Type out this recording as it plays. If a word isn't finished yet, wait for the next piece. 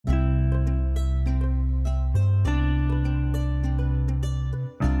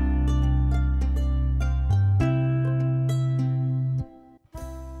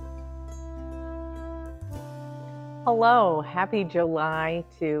Hello, happy July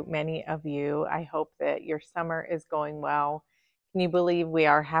to many of you. I hope that your summer is going well. Can you believe we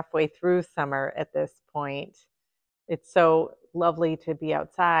are halfway through summer at this point? It's so lovely to be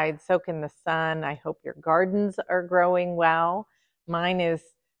outside, soak in the sun. I hope your gardens are growing well. Mine is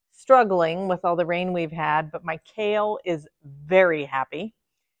struggling with all the rain we've had, but my kale is very happy.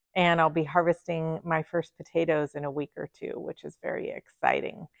 And I'll be harvesting my first potatoes in a week or two, which is very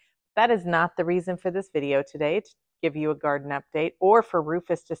exciting. That is not the reason for this video today, to give you a garden update or for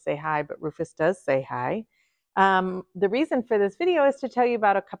Rufus to say hi, but Rufus does say hi. The reason for this video is to tell you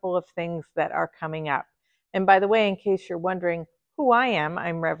about a couple of things that are coming up. And by the way, in case you're wondering who I am,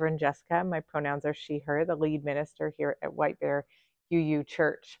 I'm Reverend Jessica. My pronouns are she, her, the lead minister here at White Bear UU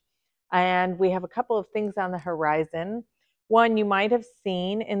Church. And we have a couple of things on the horizon. One, you might have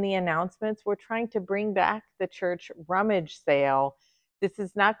seen in the announcements, we're trying to bring back the church rummage sale. This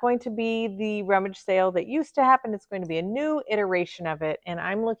is not going to be the rummage sale that used to happen. It's going to be a new iteration of it. And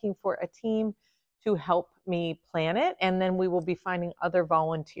I'm looking for a team to help me plan it. And then we will be finding other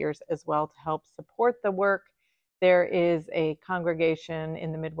volunteers as well to help support the work. There is a congregation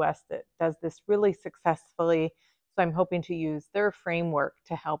in the Midwest that does this really successfully. So I'm hoping to use their framework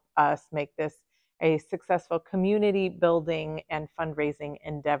to help us make this a successful community building and fundraising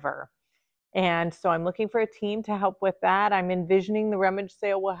endeavor. And so I'm looking for a team to help with that. I'm envisioning the rummage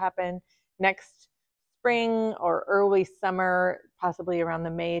sale will happen next spring or early summer, possibly around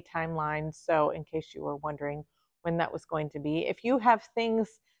the May timeline. So in case you were wondering when that was going to be, if you have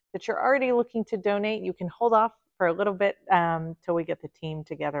things that you're already looking to donate, you can hold off for a little bit till we get the team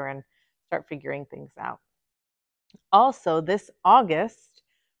together and start figuring things out. Also, this August,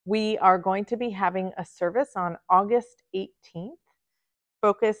 we are going to be having a service on August 18th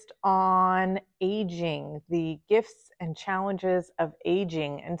focused on aging, the gifts and challenges of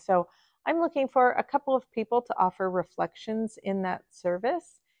aging. And so I'm looking for a couple of people to offer reflections in that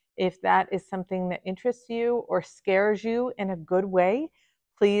service. If that is something that interests you or scares you in a good way,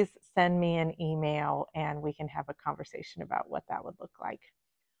 please send me an email and we can have a conversation about what that would look like.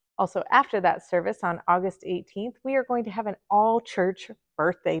 Also, after that service on August 18th, we are going to have an all-church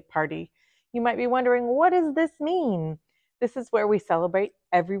birthday party. You might be wondering, what does this mean? This is where we celebrate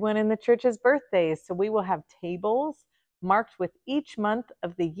everyone in the church's birthdays. So we will have tables marked with each month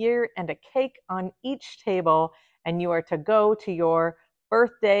of the year and a cake on each table. And you are to go to your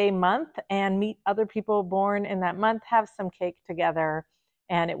birthday month and meet other people born in that month, have some cake together,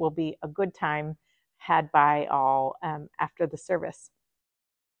 and it will be a good time had by all after the service.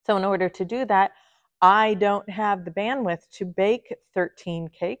 So in order to do that, I don't have the bandwidth to bake 13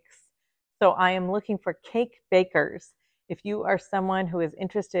 cakes. So I am looking for cake bakers. If you are someone who is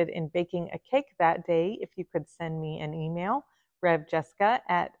interested in baking a cake that day, if you could send me an email,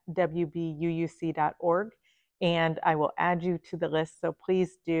 revjessica@wbuuc.org, and I will add you to the list. So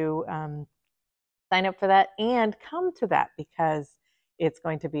please do sign up for that and come to that because it's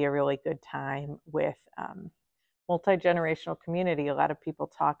going to be a really good time with multi-generational community. A lot of people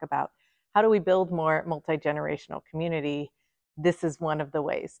talk about how do we build more multi-generational community. This is one of the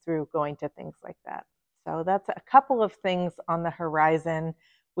ways, through going to things like that. So that's a couple of things on the horizon.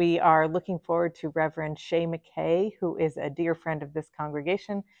 We are looking forward to Reverend Shay McKay, who is a dear friend of this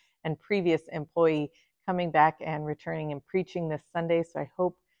congregation and previous employee, coming back and returning and preaching this Sunday. So I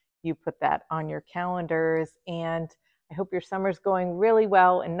hope you put that on your calendars, and I hope your summer's going really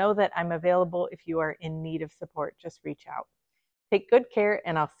well, and know that I'm available if you are in need of support. Just reach out. Take good care,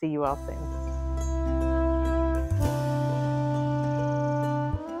 and I'll see you all soon.